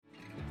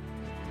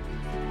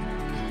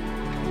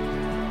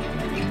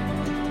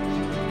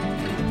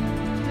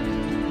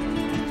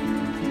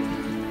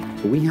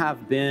We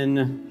have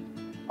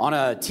been on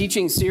a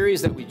teaching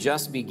series that we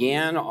just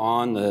began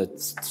on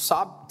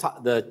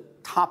the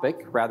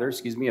topic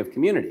of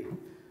community.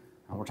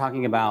 We're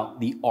talking about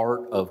the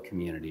art of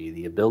community,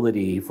 the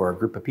ability for a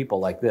group of people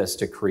like this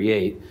to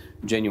create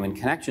genuine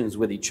connections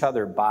with each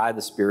other by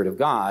the Spirit of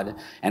God.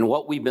 And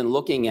what we've been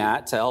looking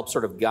at to help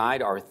sort of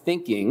guide our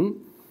thinking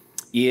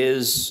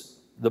is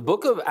the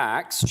book of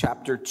Acts,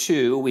 chapter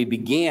 2. We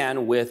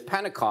began with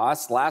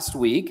Pentecost last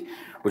week,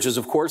 which is,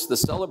 of course, the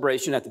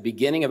celebration at the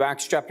beginning of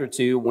Acts chapter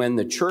 2 when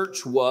the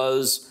church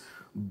was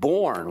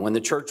born, when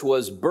the church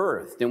was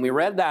birthed. And we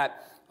read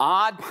that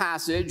odd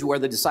passage where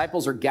the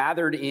disciples are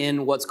gathered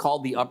in what's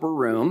called the upper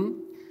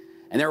room,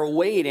 and they're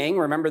waiting.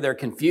 Remember, they're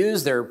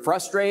confused, they're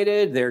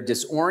frustrated, they're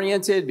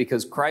disoriented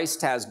because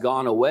Christ has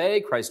gone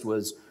away. Christ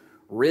was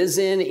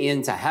risen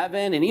into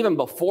heaven. And even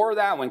before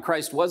that, when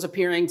Christ was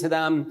appearing to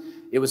them,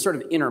 it was sort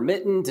of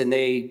intermittent, and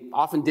they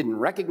often didn't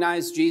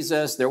recognize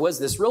Jesus. There was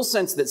this real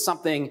sense that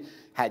something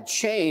had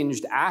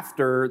changed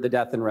after the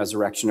death and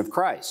resurrection of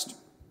Christ.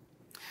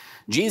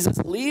 Jesus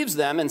leaves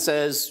them and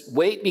says,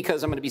 wait,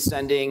 because I'm going to be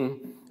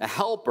sending a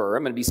helper.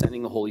 I'm going to be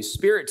sending the Holy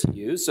Spirit to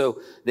you.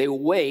 So they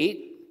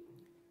wait.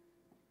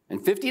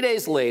 And 50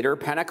 days later,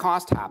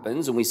 Pentecost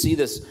happens, and we see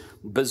this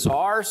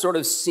bizarre sort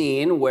of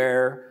scene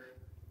where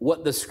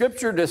what the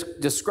scripture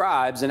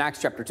describes in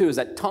Acts chapter 2 is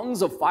that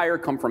tongues of fire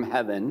come from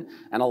heaven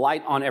and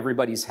alight on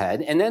everybody's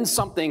head. And then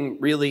something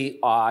really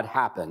odd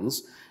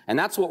happens. And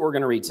that's what we're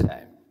going to read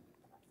today.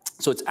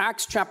 So it's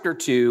Acts chapter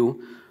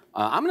 2.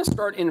 I'm going to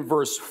start in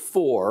verse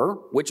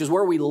 4, which is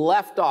where we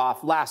left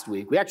off last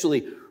week. We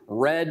actually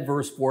read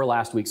verse 4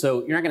 last week, so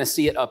you're not going to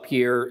see it up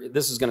here.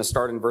 This is going to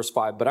start in verse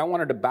 5, but I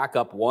wanted to back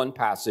up one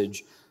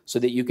passage so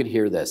that you could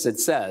hear this. It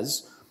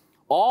says,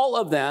 all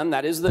of them,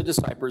 that is the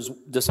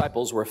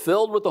disciples, were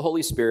filled with the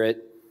Holy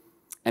Spirit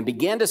and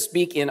began to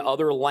speak in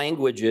other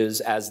languages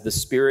as the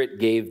Spirit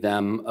gave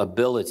them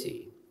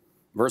ability.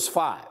 Verse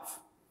 5.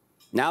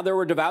 Now there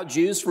were devout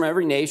Jews from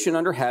every nation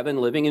under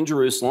heaven living in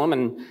Jerusalem,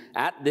 and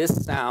at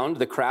this sound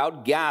the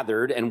crowd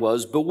gathered and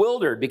was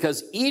bewildered,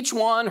 because each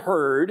one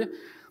heard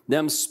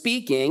them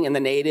speaking in the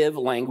native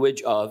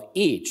language of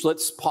each.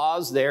 Let's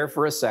pause there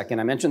for a second.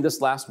 I mentioned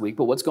this last week,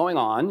 but what's going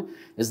on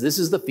is this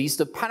is the Feast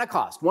of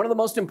Pentecost, one of the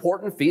most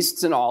important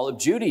feasts in all of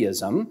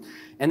Judaism.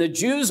 And the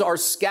Jews are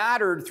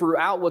scattered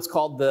throughout what's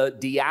called the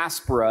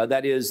diaspora.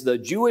 That is, the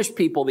Jewish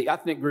people, the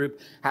ethnic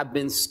group, have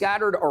been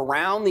scattered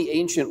around the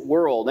ancient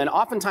world. And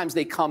oftentimes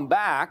they come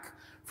back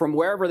from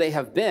wherever they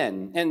have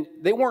been. And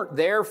they weren't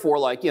there for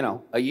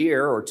a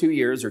year or 2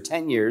 years or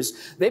 10 years.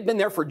 They've been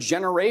there for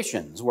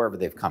generations wherever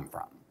they've come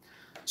from.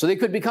 So they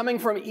could be coming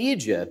from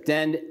Egypt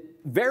and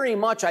very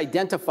much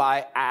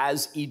identify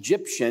as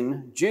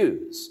Egyptian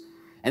Jews.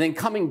 And then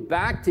coming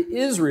back to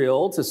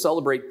Israel to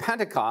celebrate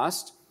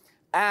Pentecost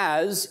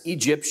as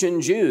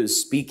Egyptian Jews,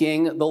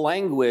 speaking the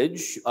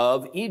language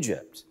of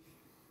Egypt.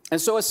 And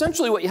so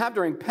essentially what you have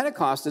during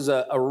Pentecost is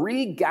a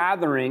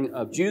regathering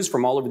of Jews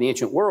from all over the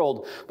ancient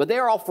world, but they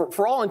are all,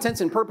 for all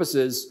intents and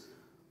purposes,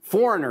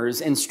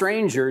 foreigners and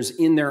strangers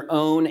in their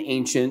own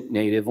ancient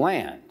native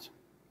land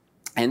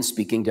and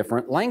speaking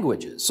different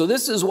languages. So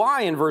this is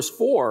why in verse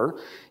 4,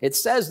 it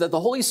says that the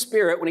Holy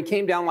Spirit, when it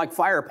came down like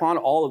fire upon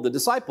all of the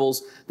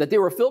disciples, that they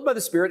were filled by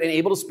the Spirit and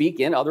able to speak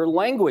in other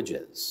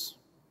languages.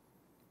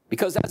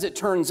 Because as it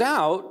turns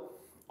out,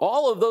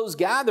 all of those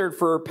gathered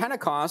for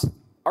Pentecost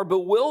are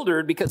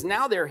bewildered because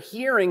now they're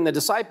hearing the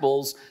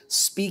disciples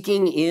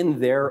speaking in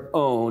their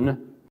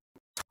own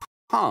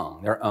tongue,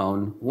 their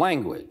own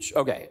language.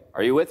 Okay,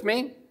 are you with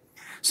me?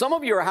 Some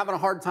of you are having a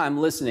hard time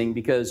listening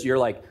because you're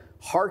like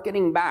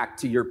hearkening back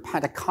to your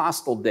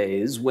Pentecostal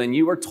days when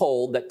you were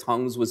told that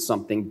tongues was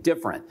something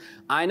different.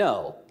 I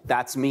know,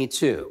 that's me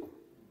too.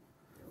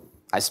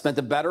 I spent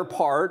the better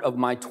part of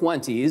my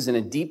 20s in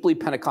a deeply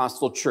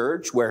Pentecostal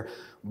church where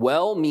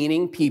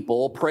well-meaning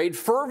people prayed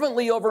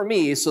fervently over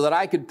me so that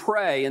I could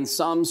pray in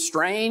some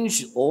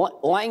strange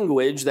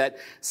language that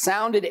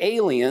sounded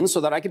alien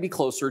so that I could be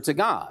closer to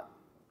God.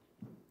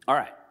 All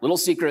right, little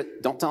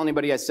secret, don't tell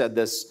anybody I said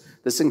this.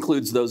 This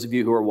includes those of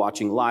you who are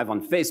watching live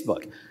on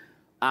Facebook.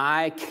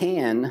 I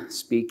can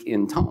speak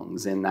in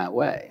tongues in that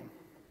way.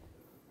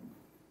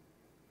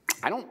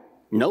 I don't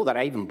know that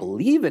I even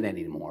believe it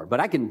anymore, but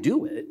I can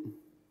do it.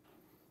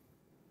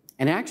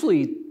 And it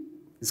actually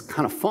is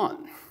kind of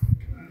fun.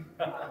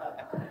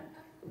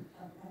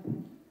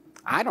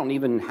 I don't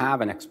even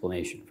have an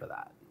explanation for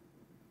that.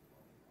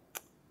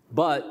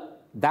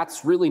 But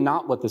that's really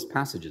not what this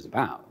passage is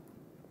about.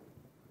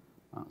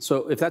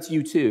 So if that's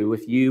you too,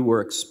 if you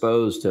were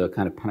exposed to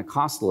kind of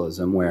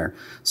Pentecostalism where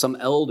some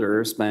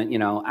elder spent,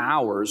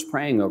 hours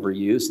praying over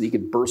you so that you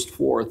could burst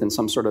forth in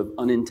some sort of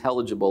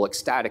unintelligible,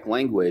 ecstatic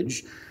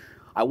language,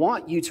 I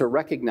want you to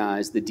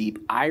recognize the deep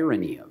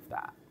irony of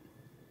that.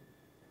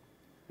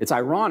 It's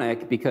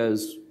ironic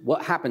because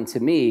what happened to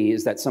me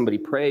is that somebody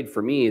prayed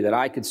for me that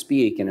I could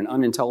speak in an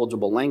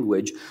unintelligible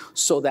language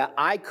so that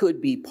I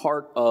could be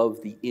part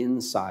of the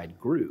inside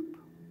group.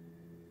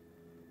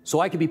 So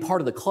I could be part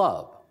of the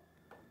club.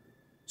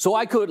 So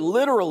I could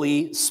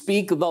literally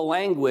speak the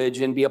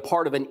language and be a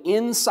part of an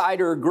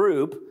insider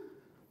group.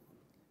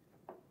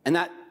 And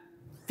that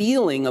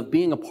feeling of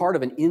being a part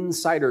of an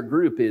insider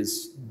group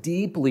is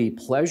deeply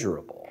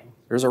pleasurable.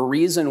 There's a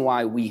reason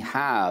why we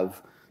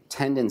have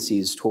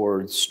tendencies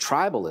towards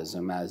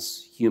tribalism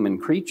as human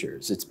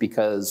creatures. It's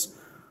because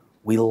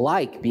we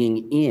like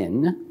being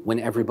in when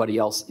everybody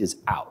else is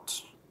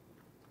out.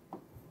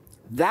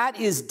 That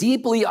is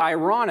deeply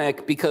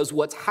ironic because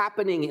what's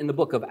happening in the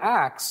book of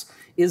Acts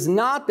is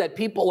not that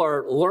people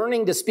are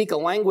learning to speak a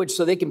language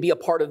so they can be a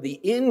part of the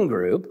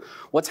in-group.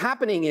 What's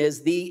happening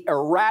is the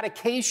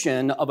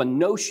eradication of a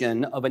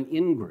notion of an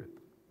in-group.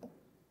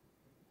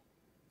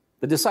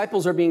 The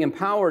disciples are being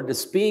empowered to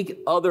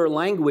speak other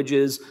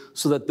languages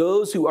so that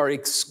those who are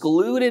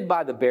excluded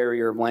by the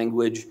barrier of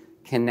language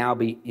can now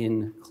be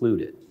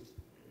included.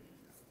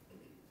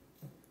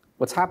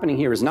 What's happening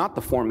here is not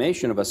the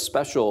formation of a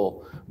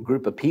special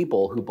group of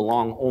people who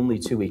belong only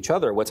to each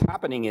other. What's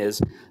happening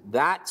is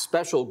that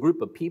special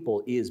group of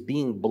people is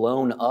being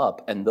blown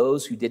up, and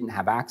those who didn't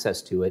have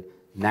access to it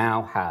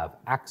now have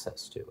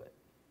access to it.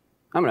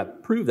 I'm going to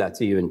prove that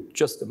to you in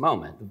just a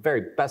moment, the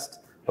very best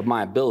of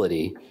my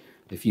ability,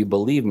 if you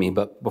believe me.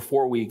 But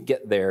before we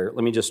get there,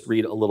 let me just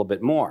read a little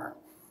bit more.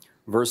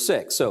 Verse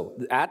 6, so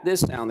at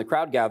this sound, the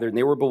crowd gathered, and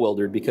they were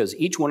bewildered because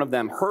each one of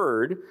them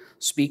heard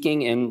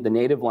speaking in the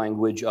native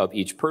language of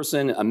each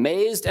person.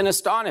 Amazed and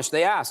astonished,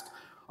 they asked,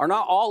 are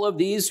not all of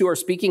these who are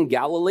speaking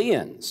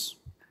Galileans?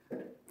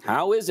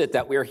 How is it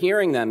that we're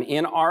hearing them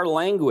in our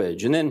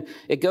language? And then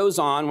it goes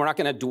on. We're not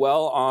going to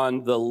dwell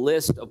on the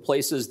list of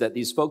places that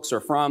these folks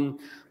are from,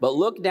 but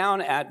look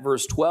down at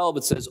verse 12.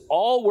 It says,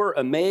 all were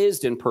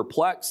amazed and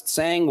perplexed,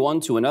 saying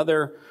one to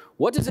another,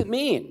 what does it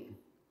mean?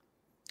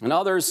 And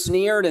others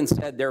sneered and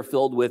said they're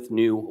filled with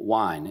new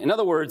wine. In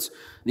other words,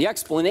 the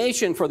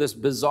explanation for this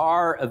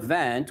bizarre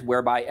event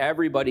whereby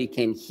everybody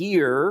can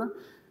hear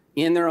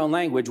in their own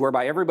language,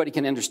 whereby everybody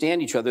can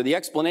understand each other, the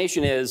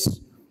explanation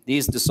is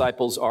these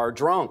disciples are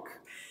drunk.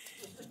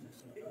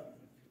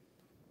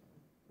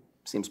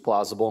 Seems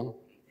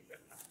plausible.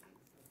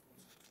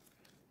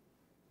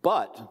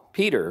 But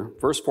Peter,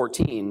 verse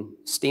 14,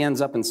 stands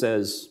up and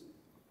says,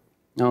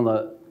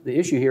 no, the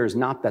issue here is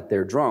not that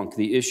they're drunk.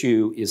 The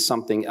issue is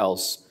something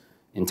else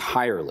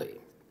entirely.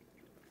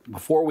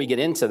 Before we get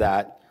into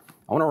that,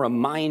 I want to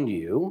remind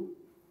you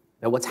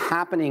that what's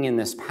happening in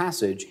this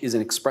passage is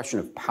an expression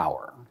of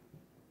power.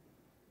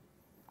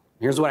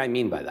 Here's what I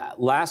mean by that.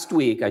 Last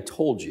week, I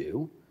told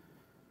you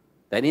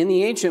that in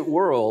the ancient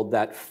world,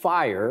 that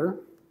fire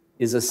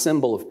is a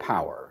symbol of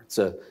power. It's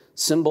a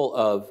symbol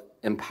of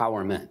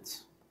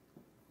empowerment.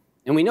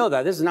 And we know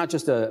that this is not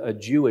just a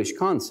Jewish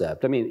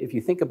concept. I mean, if you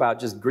think about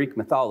just Greek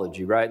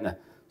mythology, right, and the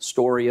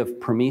story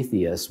of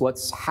Prometheus,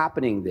 what's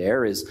happening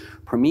there is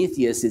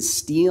Prometheus is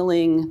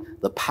stealing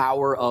the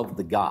power of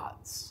the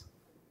gods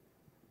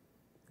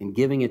and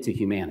giving it to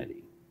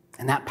humanity.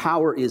 And that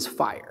power is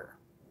fire.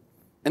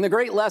 And the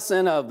great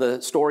lesson of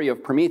the story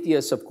of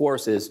Prometheus, of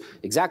course, is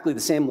exactly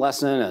the same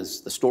lesson as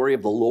the story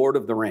of the Lord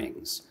of the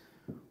Rings,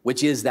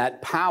 which is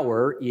that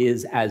power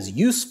is as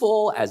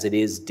useful as it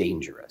is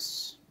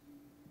dangerous.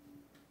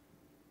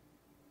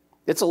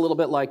 It's a little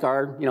bit like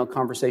our,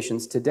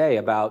 conversations today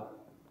about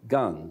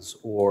guns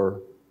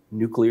or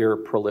nuclear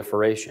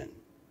proliferation.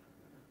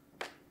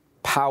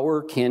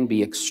 Power can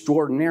be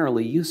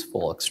extraordinarily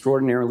useful,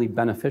 extraordinarily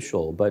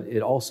beneficial, but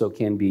it also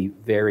can be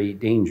very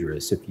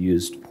dangerous if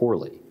used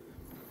poorly.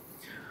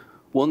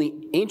 Well, in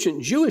the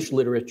ancient Jewish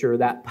literature,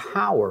 that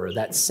power,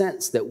 that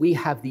sense that we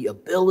have the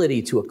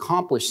ability to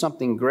accomplish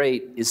something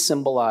great is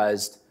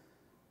symbolized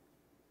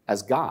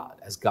as God,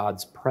 as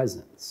God's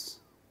presence.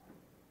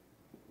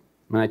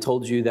 And I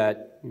told you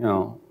that,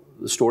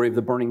 the story of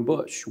the burning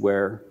bush,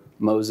 where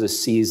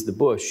Moses sees the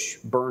bush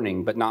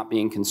burning but not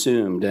being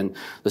consumed, and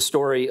the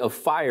story of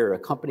fire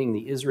accompanying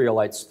the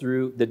Israelites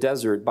through the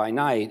desert by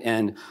night.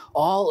 And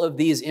all of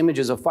these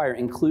images of fire,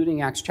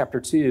 including Acts chapter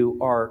 2,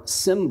 are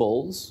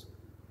symbols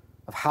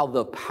of how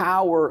the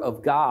power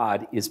of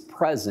God is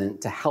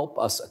present to help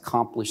us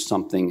accomplish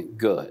something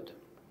good,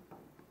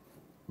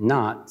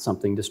 not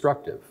something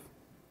destructive.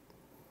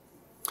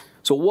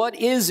 So what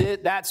is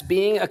it that's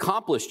being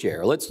accomplished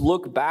here? Let's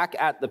look back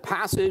at the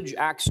passage,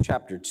 Acts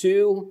chapter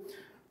 2,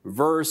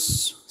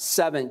 verse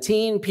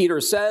 17. Peter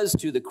says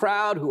to the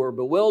crowd who are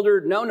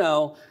bewildered,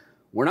 no,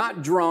 we're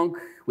not drunk.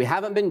 We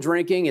haven't been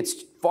drinking. It's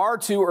far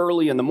too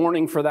early in the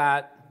morning for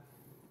that.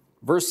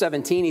 Verse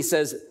 17, he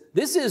says,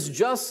 this is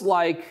just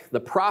like the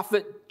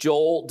prophet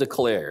Joel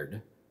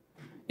declared.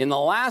 In the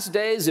last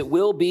days it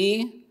will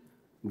be,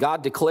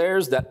 God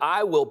declares, that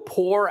I will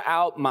pour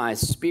out my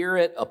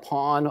spirit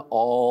upon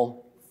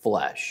all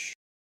flesh.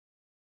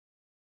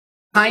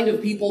 Kind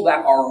of people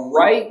that are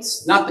right,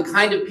 not the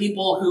kind of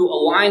people who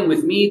align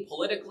with me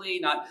politically,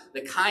 not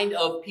the kind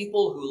of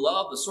people who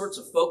love the sorts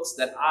of folks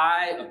that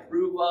I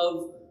approve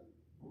of,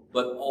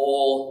 but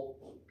all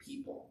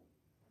people.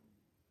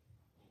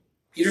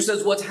 Peter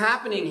says what's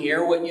happening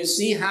here, what you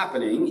see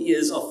happening,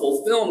 is a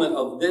fulfillment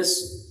of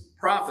this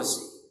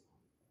prophecy,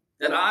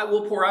 that I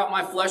will pour out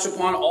my flesh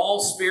upon all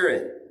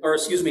spirit.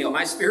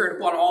 my spirit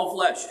upon all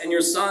flesh, and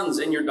your sons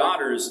and your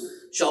daughters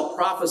shall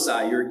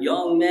prophesy, your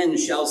young men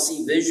shall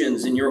see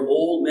visions, and your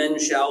old men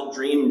shall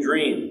dream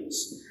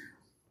dreams.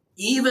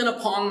 Even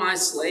upon my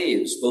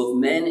slaves, both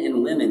men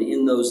and women,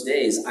 in those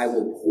days, I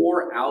will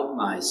pour out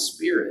my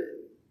spirit.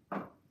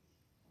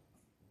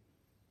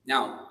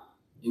 Now,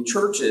 in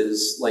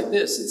churches like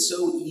this, it's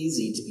so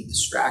easy to be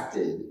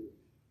distracted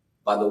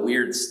by the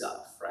weird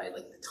stuff, right?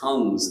 Like the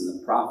tongues and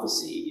the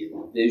prophecy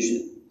and the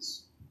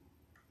visions,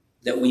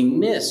 that we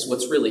miss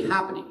what's really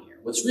happening here.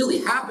 What's really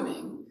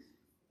happening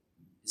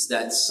is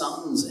that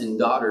sons and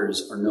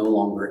daughters are no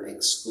longer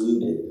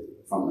excluded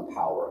from the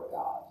power of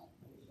God.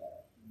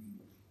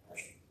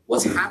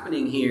 What's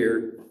happening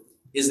here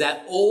is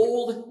that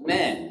old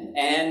men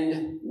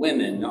and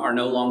women are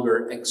no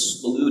longer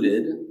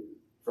excluded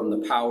from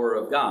the power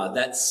of God,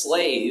 that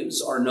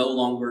slaves are no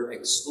longer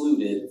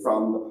excluded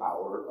from the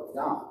power of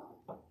God.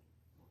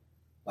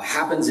 What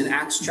happens in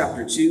Acts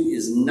chapter 2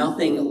 is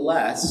nothing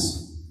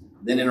less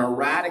than an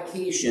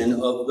eradication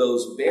of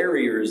those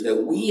barriers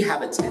that we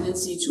have a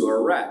tendency to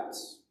erect.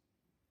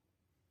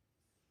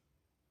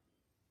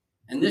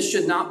 And this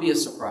should not be a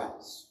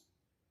surprise.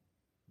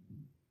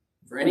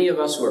 For any of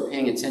us who are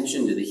paying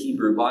attention to the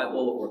Hebrew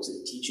Bible or to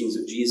the teachings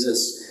of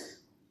Jesus,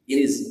 it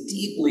is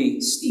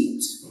deeply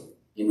steeped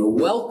in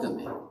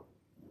welcoming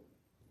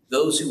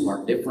those who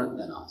are different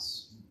than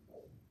us.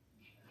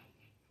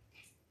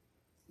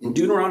 In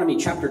Deuteronomy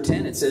chapter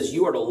 10, it says,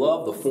 you are to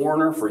love the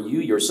foreigner, for you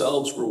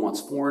yourselves were once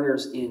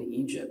foreigners in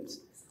Egypt.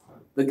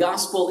 The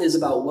gospel is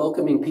about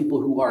welcoming people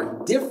who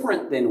are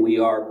different than we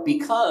are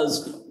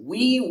because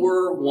we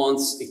were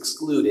once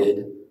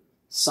excluded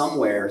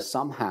somewhere,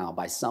 somehow,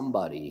 by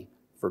somebody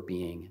for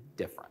being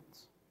different.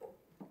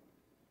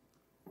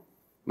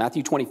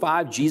 Matthew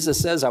 25, Jesus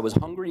says, I was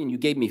hungry and you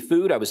gave me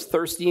food. I was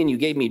thirsty and you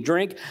gave me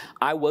drink.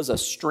 I was a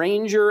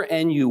stranger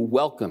and you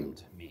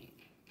welcomed me.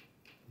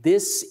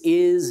 This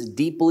is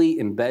deeply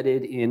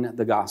embedded in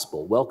the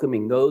gospel,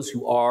 welcoming those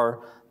who are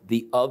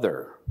the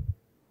other.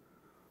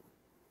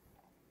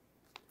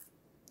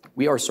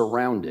 We are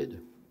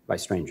surrounded by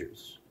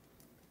strangers.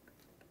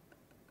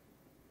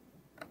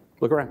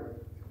 Look around.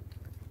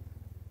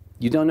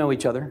 You don't know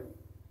each other.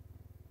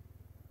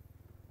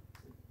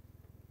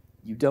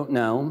 You don't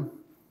know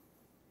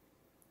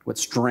what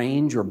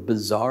strange or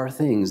bizarre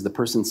things the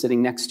person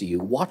sitting next to you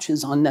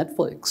watches on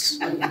Netflix.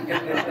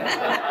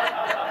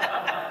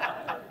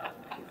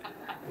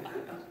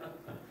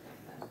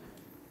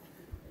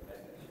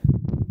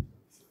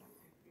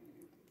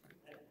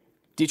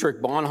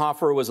 Dietrich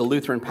Bonhoeffer was a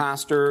Lutheran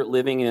pastor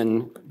living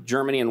in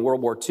Germany in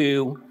World War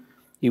II.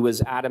 He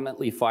was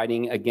adamantly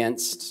fighting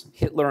against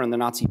Hitler and the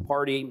Nazi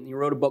Party. He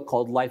wrote a book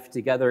called Life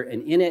Together,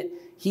 and in it,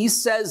 he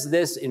says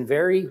this in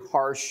very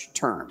harsh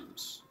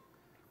terms.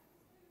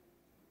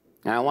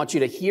 And I want you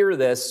to hear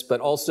this,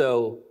 but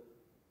also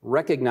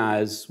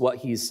recognize what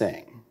he's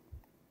saying.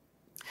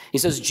 He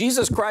says,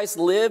 Jesus Christ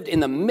lived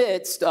in the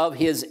midst of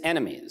his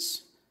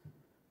enemies.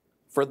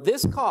 For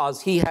this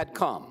cause he had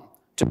come,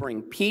 to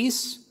bring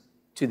peace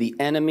to the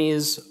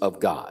enemies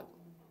of God.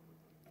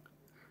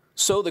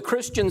 So the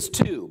Christians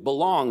too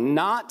belong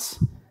not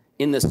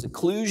in the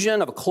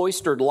seclusion of a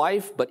cloistered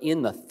life, but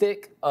in the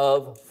thick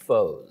of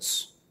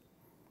foes.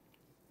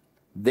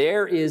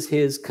 There is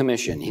his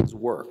commission, his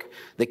work.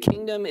 The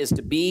kingdom is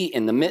to be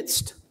in the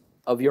midst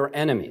of your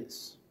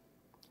enemies.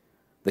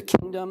 The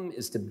kingdom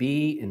is to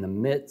be in the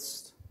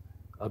midst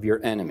of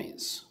your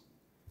enemies.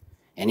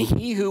 And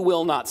he who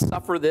will not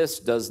suffer this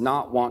does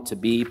not want to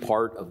be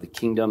part of the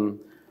kingdom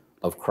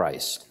of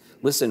Christ.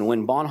 Listen,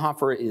 when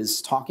Bonhoeffer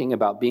is talking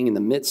about being in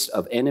the midst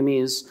of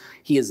enemies,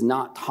 he is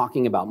not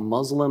talking about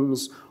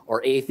Muslims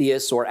or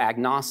atheists or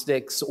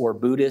agnostics or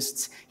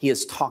Buddhists. He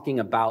is talking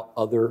about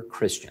other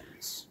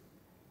Christians.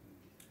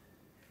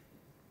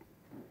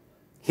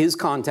 His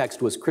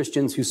context was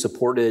Christians who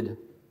supported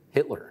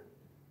Hitler.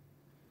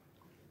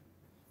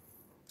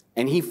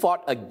 And he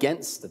fought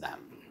against them.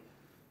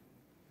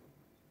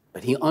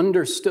 But he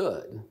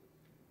understood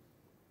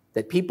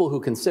that people who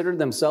considered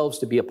themselves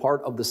to be a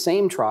part of the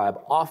same tribe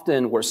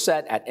often were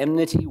set at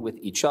enmity with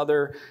each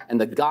other, and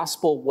the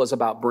gospel was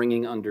about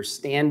bringing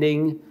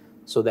understanding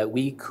so that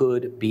we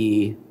could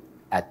be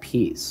at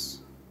peace.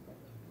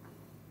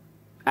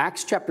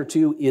 Acts chapter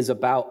 2 is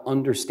about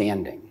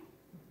understanding.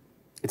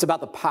 It's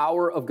about the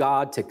power of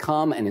God to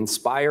come and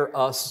inspire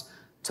us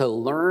to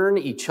learn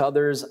each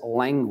other's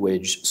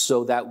language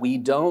so that we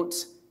don't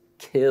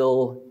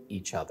kill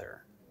each other.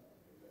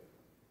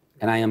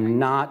 And I am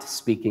not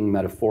speaking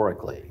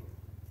metaphorically.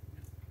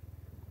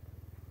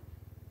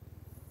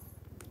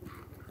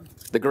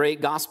 The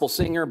great gospel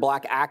singer,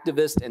 black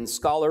activist, and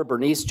scholar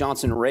Bernice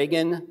Johnson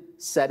Reagan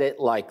said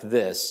it like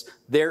this: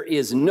 there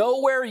is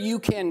nowhere you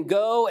can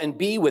go and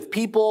be with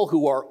people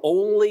who are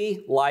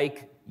only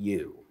like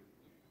you.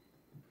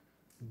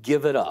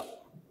 Give it up.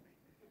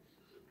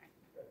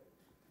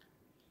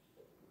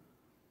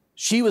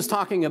 She was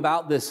talking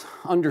about this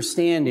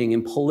understanding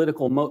in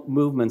political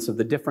movements of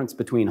the difference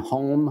between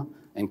home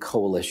and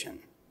coalition.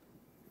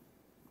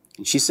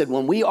 And she said,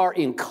 when we are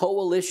in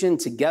coalition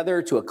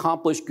together to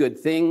accomplish good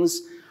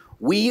things,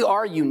 we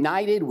are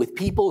united with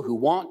people who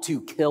want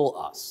to kill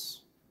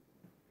us.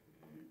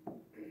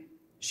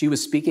 She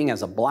was speaking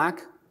as a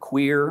black,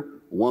 queer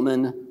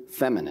woman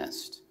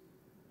feminist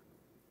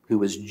who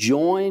was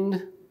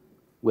joined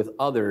with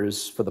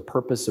others for the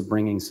purpose of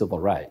bringing civil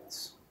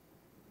rights.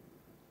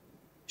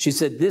 She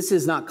said, this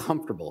is not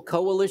comfortable.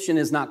 Coalition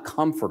is not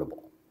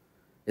comfortable.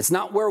 It's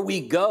not where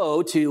we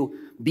go to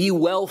be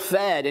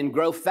well-fed and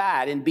grow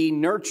fat and be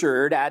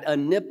nurtured at a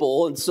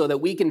nipple and so that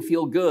we can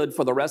feel good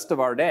for the rest of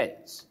our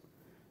days.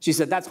 She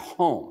said, that's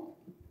home.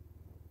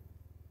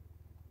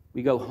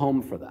 We go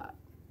home for that.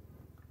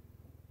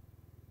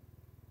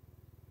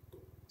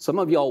 Some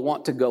of y'all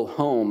want to go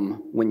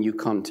home when you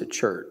come to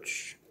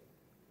church.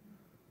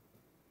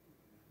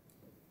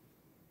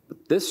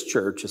 But this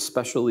church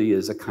especially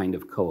is a kind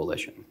of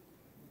coalition.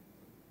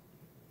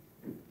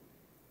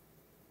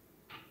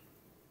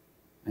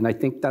 And I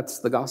think that's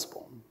the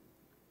gospel.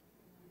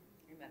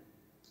 Amen.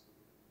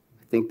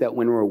 I think that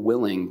when we're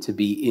willing to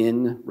be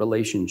in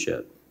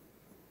relationship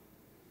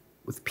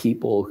with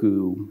people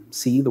who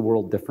see the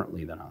world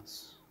differently than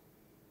us,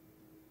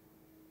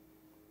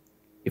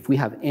 if we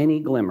have any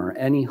glimmer,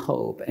 any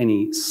hope,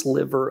 any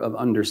sliver of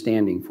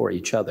understanding for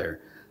each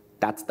other,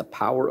 that's the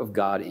power of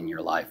God in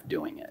your life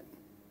doing it.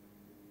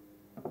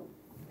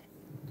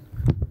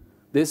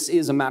 This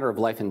is a matter of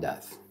life and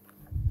death.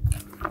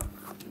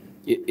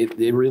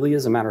 It really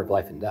is a matter of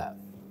life and death.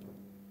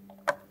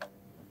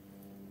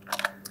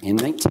 In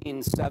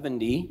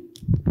 1970,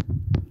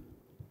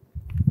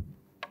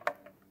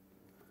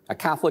 a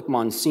Catholic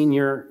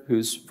Monsignor,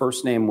 whose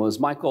first name was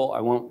Michael, I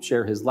won't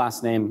share his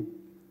last name,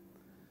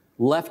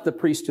 left the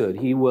priesthood.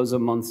 He was a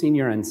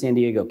Monsignor in San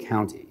Diego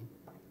County.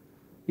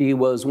 He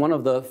was one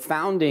of the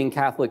founding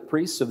Catholic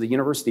priests of the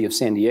University of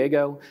San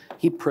Diego.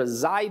 He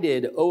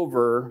presided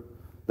over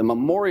the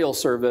memorial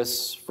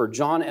service for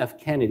John F.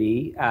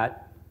 Kennedy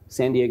at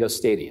San Diego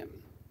Stadium.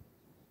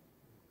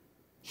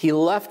 He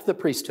left the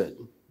priesthood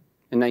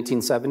in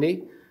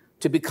 1970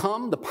 to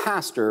become the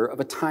pastor of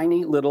a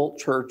tiny little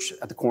church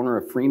at the corner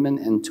of Freeman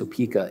and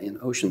Topeka in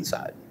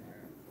Oceanside.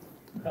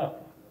 Oh.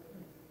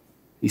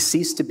 He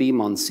ceased to be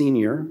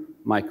Monsignor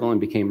Michael and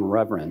became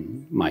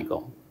Reverend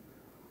Michael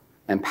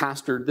and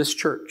pastored this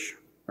church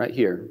right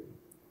here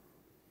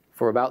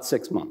for about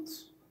 6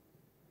 months.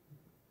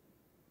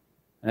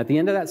 And at the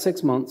end of that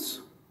 6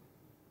 months,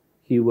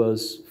 he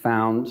was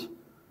found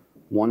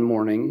one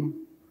morning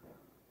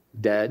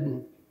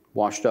dead,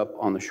 washed up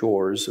on the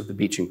shores of the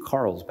beach in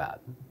Carlsbad.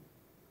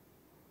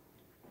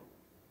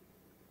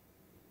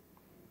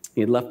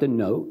 He had left a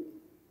note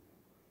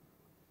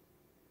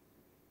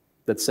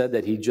that said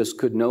that he just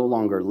could no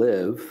longer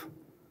live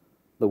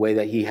the way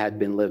that he had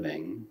been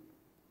living.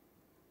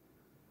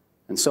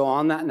 And so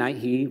on that night,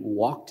 he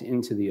walked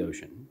into the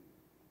ocean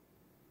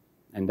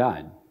and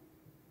died.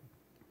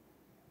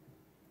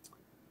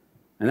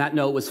 And that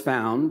note was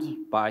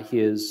found by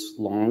his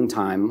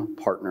longtime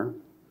partner,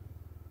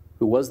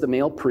 who was the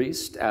male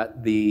priest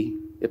at the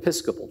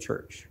Episcopal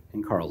Church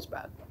in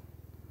Carlsbad.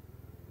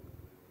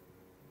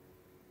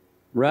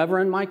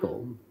 Reverend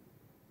Michael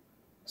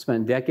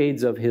spent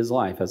decades of his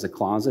life as a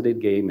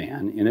closeted gay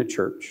man in a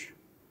church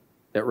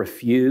that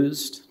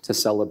refused to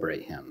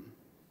celebrate him,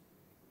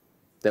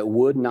 that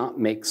would not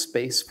make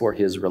space for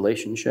his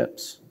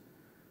relationships,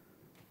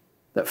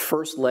 that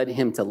first led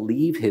him to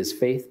leave his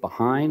faith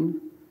behind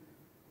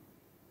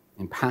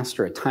and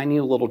pastor a tiny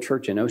little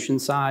church in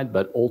Oceanside,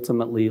 but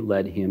ultimately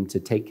led him to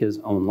take his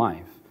own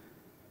life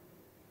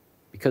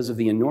because of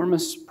the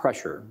enormous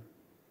pressure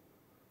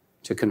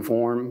to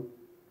conform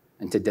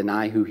and to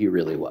deny who he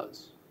really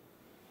was.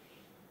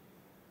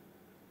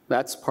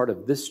 That's part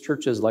of this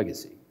church's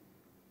legacy.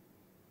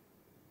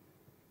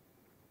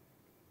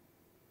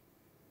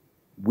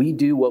 We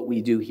do what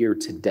we do here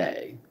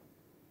today,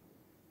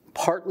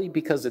 partly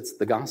because it's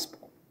the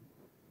gospel,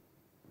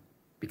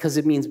 because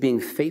it means being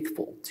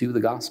faithful to the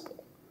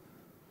gospel.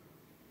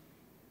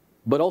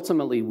 But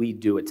ultimately, we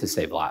do it to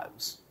save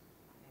lives.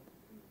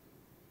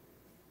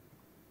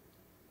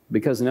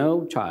 Because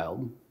no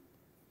child,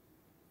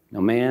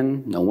 no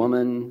man, no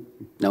woman,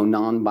 no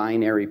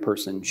non-binary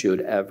person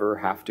should ever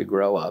have to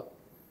grow up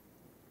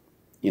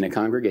in a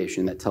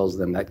congregation that tells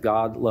them that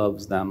God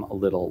loves them a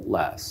little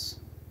less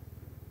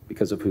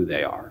because of who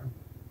they are.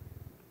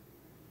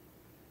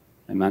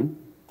 Amen?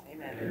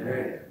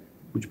 Amen.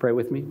 Would you pray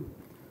with me?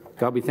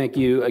 God, we thank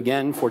you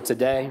again for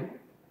today.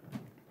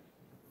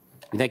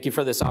 We thank you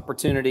for this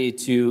opportunity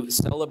to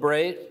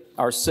celebrate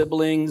our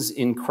siblings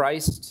in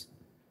Christ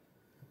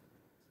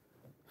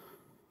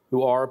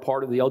who are a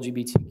part of the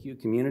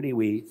LGBTQ community.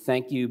 We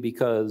thank you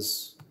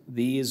because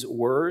these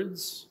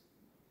words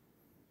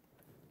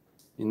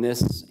in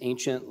this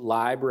ancient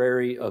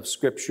library of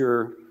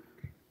Scripture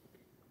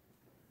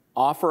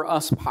offer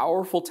us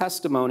powerful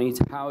testimony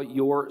to how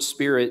your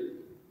Spirit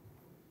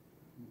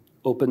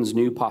opens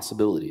new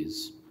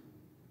possibilities,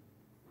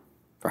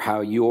 for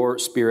how your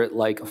Spirit,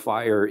 like a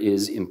fire,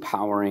 is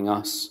empowering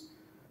us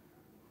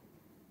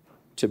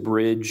to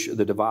bridge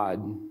the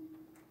divide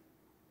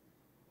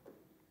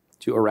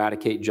to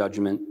eradicate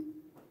judgment,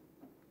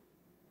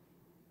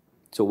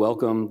 to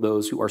welcome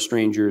those who are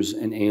strangers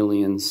and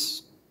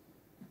aliens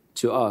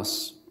to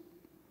us,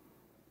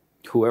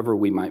 whoever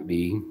we might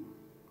be,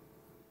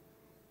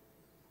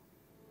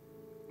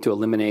 to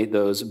eliminate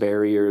those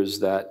barriers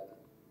that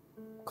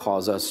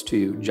cause us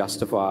to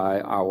justify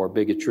our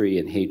bigotry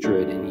and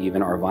hatred and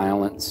even our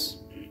violence.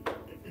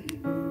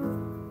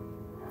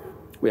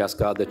 We ask,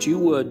 God, that you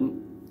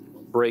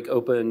would break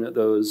open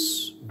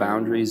those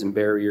boundaries and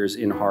barriers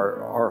in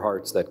our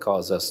hearts that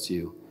cause us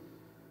to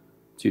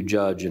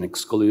judge and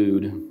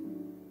exclude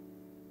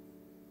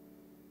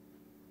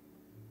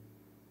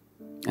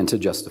and to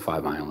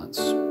justify violence.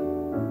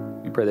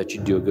 We pray that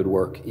you do a good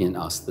work in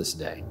us this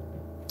day.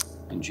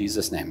 In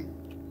Jesus' name,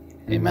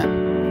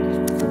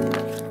 amen.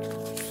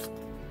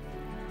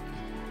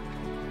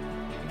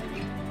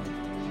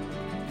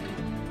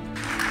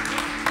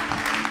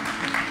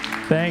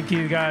 Thank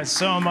you guys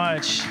so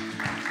much.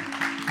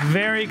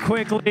 Very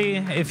quickly,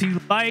 if you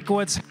like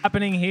what's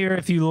happening here,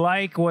 if you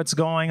like what's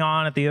going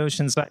on at the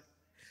Oceanside,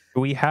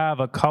 we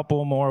have a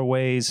couple more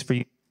ways for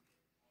you.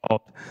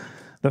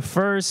 The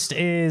first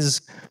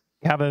is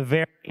we have a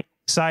very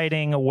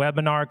exciting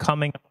webinar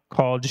coming up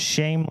called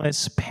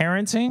Shameless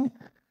Parenting,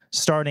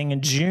 starting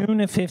in June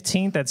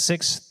 15th at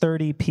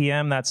 6:30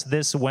 p.m. That's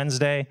this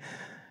Wednesday.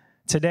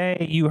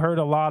 Today, you heard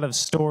a lot of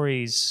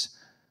stories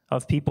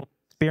of people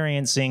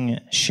experiencing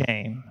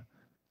shame.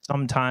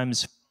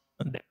 Sometimes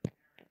the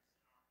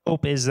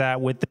hope is that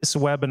with this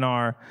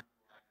webinar,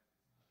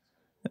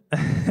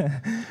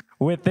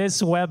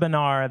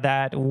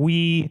 that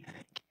we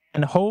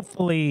can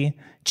hopefully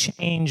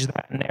change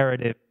that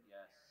narrative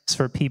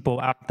for people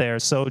out there.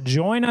 So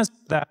join us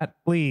for that,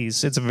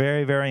 please. It's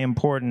very, very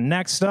important.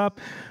 Next up,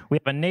 we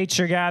have a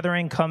nature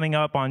gathering coming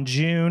up on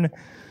June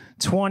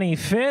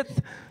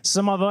 25th.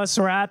 Some of us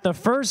were at the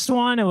first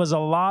one. It was a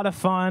lot of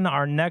fun.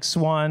 Our next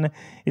one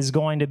is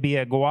going to be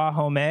at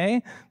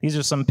Guajome. These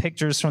are some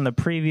pictures from the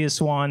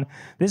previous one.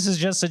 This is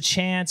just a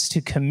chance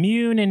to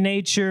commune in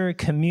nature,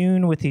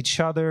 commune with each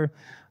other,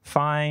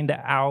 find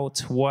out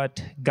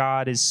what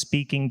God is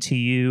speaking to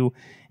you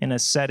in a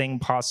setting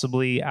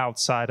possibly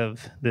outside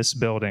of this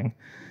building.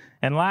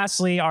 And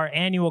lastly, our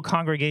annual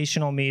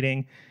congregational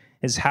meeting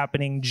is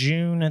happening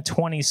June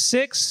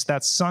 26th.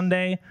 That's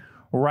Sunday,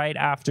 right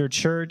after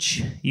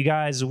church. You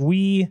guys,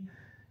 we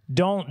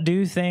don't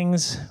do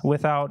things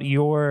without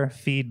your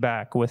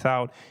feedback,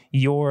 without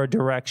your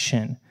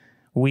direction.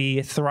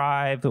 We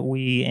thrive,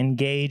 we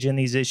engage in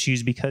these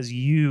issues because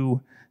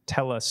you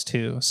tell us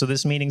to. So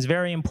this meeting's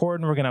very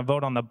important. We're going to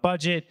vote on the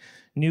budget,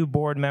 new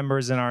board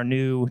members, and our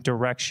new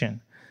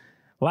direction.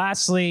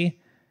 Lastly,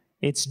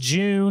 it's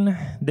June.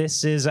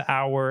 This is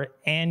our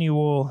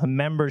annual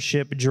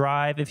membership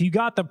drive. If you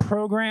got the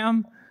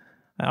program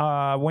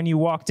when you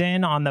walked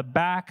in, on the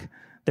back,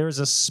 there's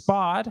a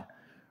spot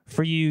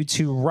for you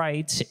to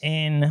write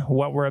in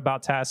what we're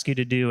about to ask you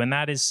to do. And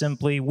that is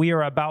simply, we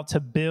are about to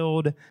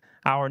build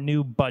our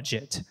new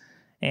budget.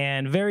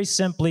 And very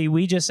simply,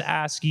 we just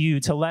ask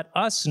you to let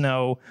us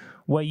know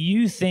what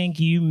you think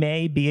you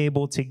may be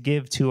able to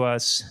give to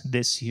us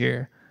this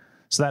year.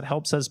 So that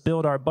helps us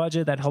build our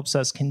budget, that helps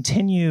us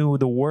continue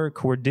the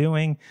work we're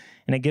doing,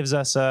 and it gives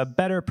us a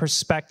better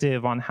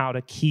perspective on how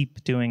to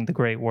keep doing the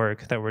great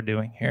work that we're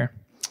doing here.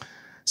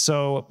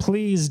 So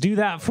please do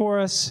that for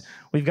us.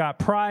 We've got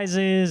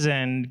prizes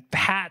and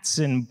hats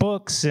and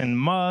books and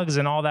mugs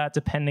and all that,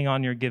 depending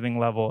on your giving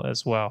level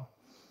as well.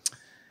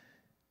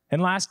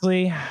 And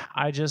lastly,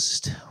 I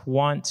just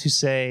want to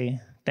say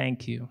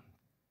thank you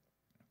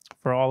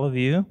for all of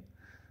you.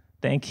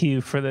 Thank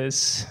you for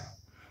this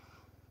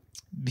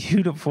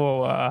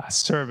beautiful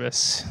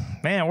service.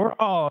 Man, we're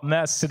all a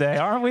mess today,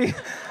 aren't we?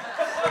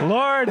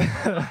 Lord.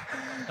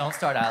 Don't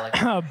start,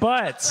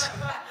 Alex.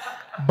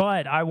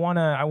 But I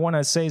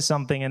wanna say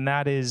something, and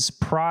that is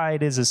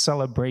pride is a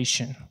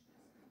celebration.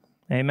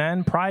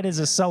 Amen? Pride is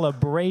a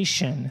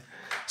celebration.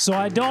 So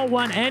I don't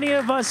want any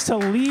of us to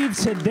leave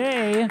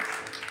today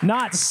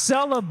not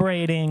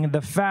celebrating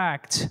the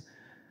fact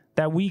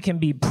that we can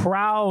be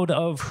proud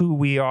of who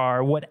we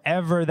are,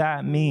 whatever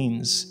that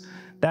means.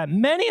 That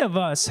many of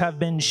us have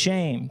been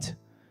shamed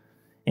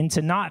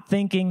into not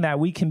thinking that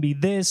we can be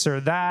this or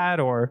that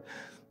or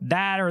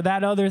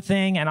that other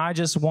thing, and I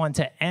just want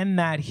to end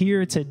that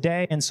here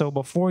today. And so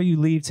before you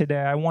leave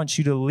today, I want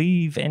you to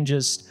leave and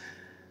just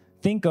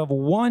think of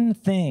one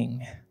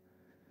thing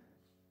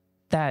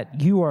that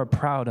you are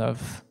proud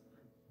of.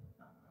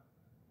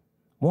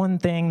 One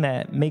thing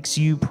that makes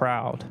you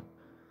proud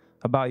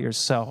about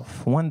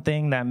yourself. One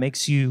thing that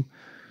makes you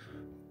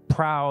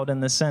proud in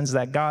the sense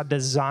that God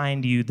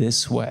designed you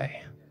this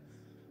way.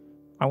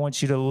 I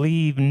want you to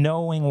leave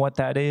knowing what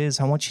that is.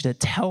 I want you to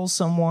tell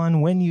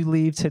someone when you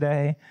leave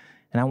today,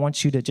 and I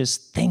want you to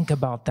just think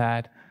about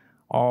that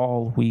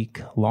all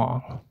week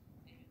long.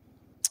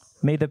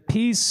 May the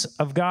peace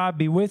of God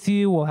be with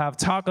you. We'll have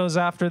tacos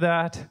after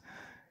that.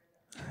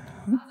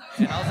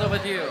 And also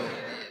with you.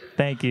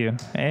 Thank you.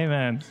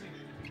 Amen.